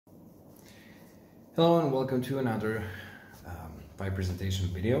Hello and welcome to another pipe presentation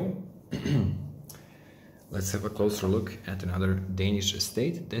video. Let's have a closer look at another Danish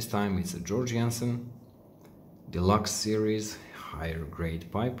estate. This time it's a Georg Jensen Deluxe series higher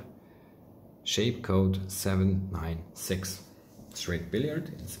grade pipe, shape code 796. Straight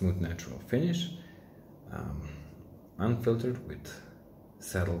billiard in smooth natural finish, unfiltered with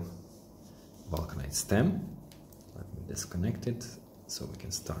saddle vulcanite stem. Let me disconnect it so we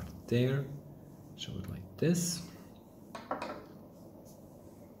can start there. Show it like this.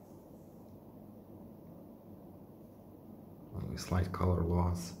 Only slight color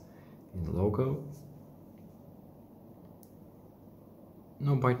loss in the logo.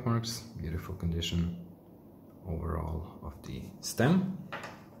 No bite marks, beautiful condition overall of the stem.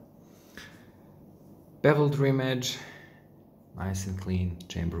 Beveled rim edge, nice and clean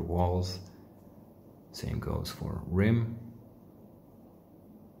chamber walls. Same goes for rim.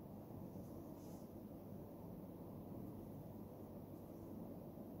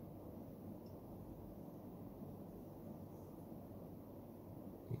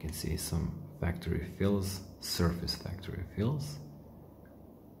 You can see some factory fills, surface factory fills.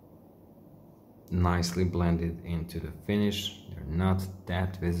 Nicely blended into the finish. They're not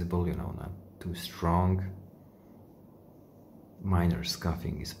that visible, not too strong. Minor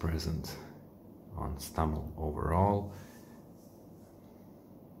scuffing is present on stummel overall,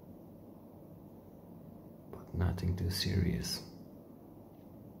 but nothing too serious.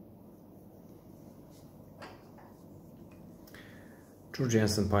 Georg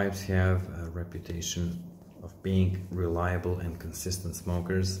Jensen pipes have a reputation of being reliable and consistent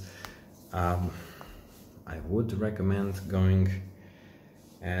smokers. I would recommend going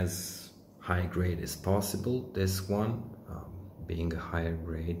as high grade as possible. This one, being a higher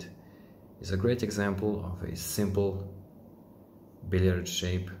grade, is a great example of a simple billiard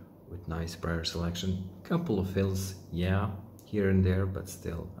shape with nice prior selection. Couple of fills, yeah, here and there, but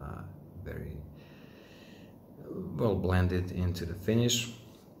still very well blended into the finish.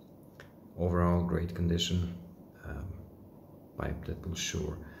 Overall great condition, pipe that will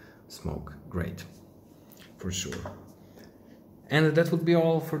sure smoke great for sure. And that would be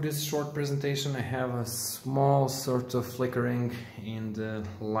all for this short presentation. I have a small sort of flickering in the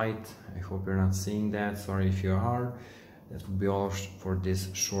light. I hope you're not seeing that. Sorry if you are. That would be all for this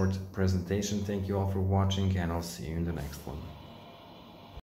short presentation. Thank you all for watching, and I'll see you in the next one.